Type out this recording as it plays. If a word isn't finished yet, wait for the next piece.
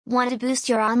Want to boost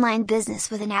your online business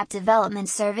with an app development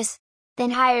service? Then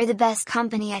hire the best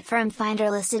company at Firm Finder,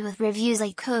 listed with reviews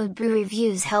like code Brew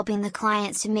reviews, helping the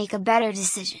clients to make a better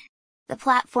decision. The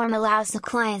platform allows the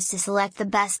clients to select the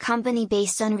best company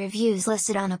based on reviews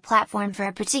listed on a platform for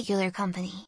a particular company.